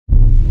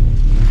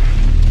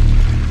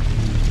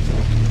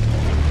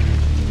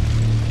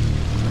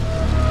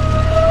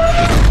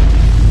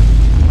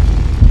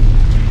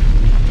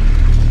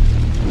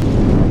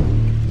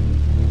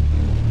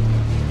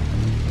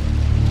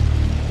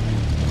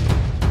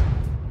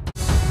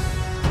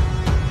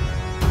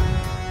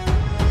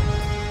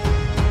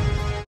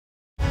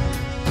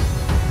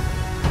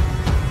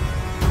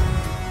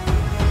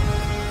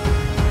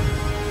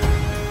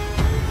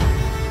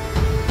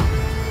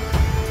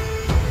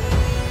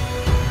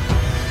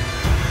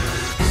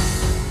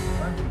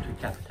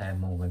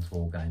Morgan's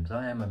Wargames.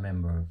 I am a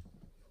member of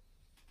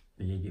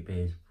the Idiot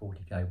Bears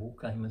 40k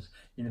Wargamers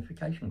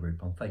Unification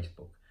Group on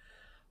Facebook.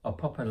 I'll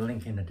pop a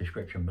link in the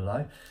description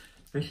below.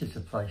 This is the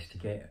place to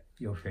get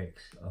your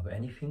fix of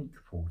anything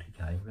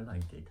 40k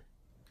related.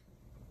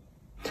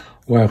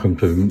 Welcome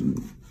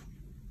to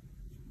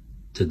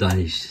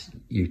today's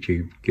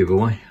YouTube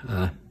giveaway.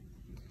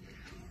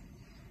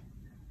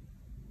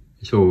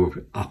 It's all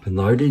up and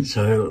loaded,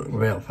 so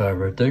without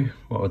further ado,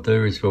 what I'll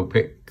do is we'll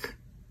pick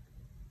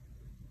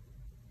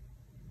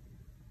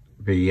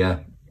the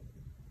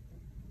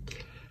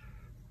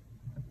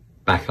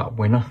backup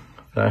winner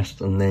first,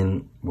 and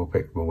then we'll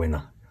pick the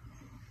winner.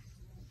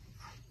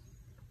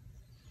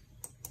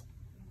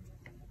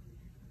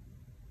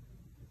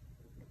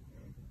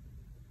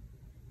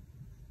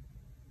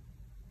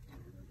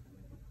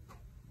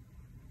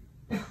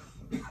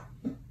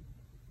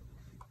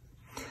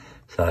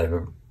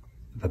 So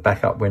the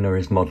backup winner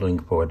is Modelling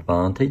for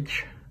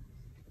Advantage.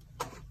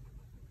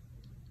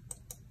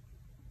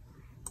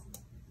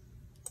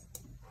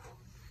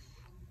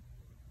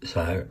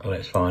 So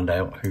let's find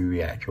out who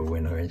the actual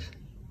winner is.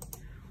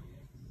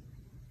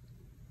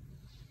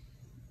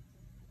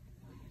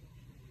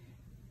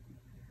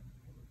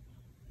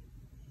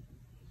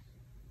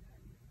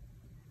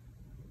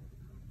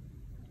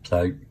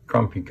 So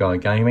Grumpy Guy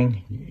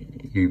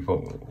Gaming, you've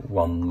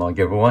won my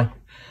giveaway.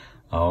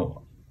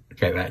 I'll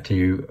get back to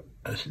you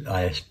as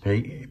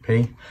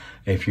ASAP.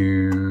 If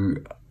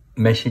you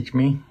message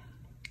me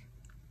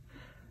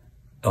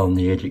on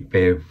the Idiot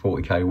Bear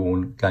 40k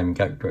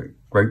Wargaming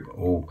group,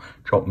 or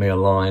drop me a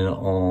line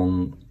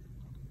on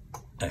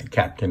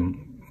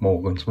Captain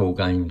Morgan's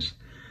Wargames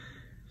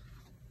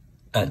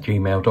at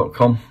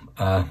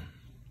gmail.com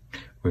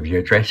with your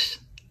address,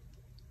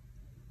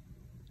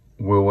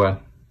 we'll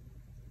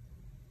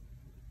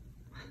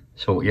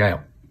sort you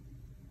out.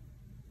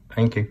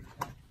 Thank you.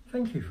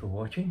 Thank you for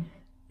watching.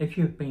 If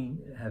you've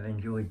have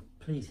enjoyed,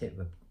 please hit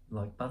the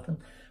like button,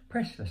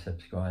 press the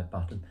subscribe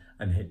button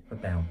and hit the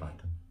bell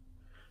button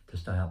to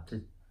stay up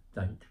to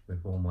date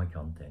with all my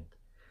content.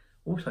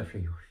 Also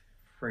feel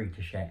free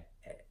to share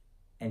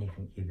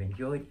anything you've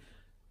enjoyed.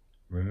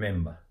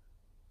 Remember,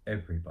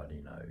 everybody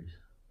knows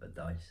the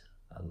dice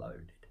are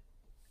loaded.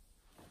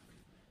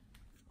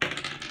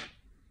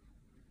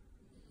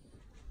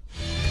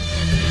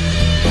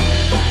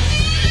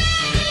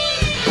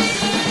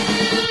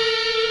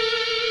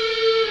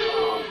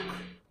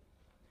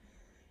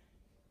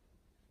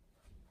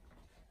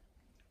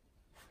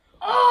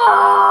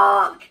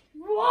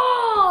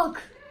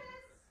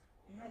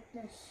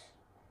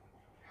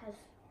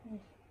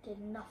 Did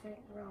nothing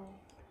wrong.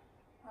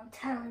 I'm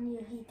telling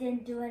you, he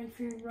didn't do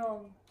anything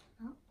wrong.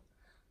 Huh?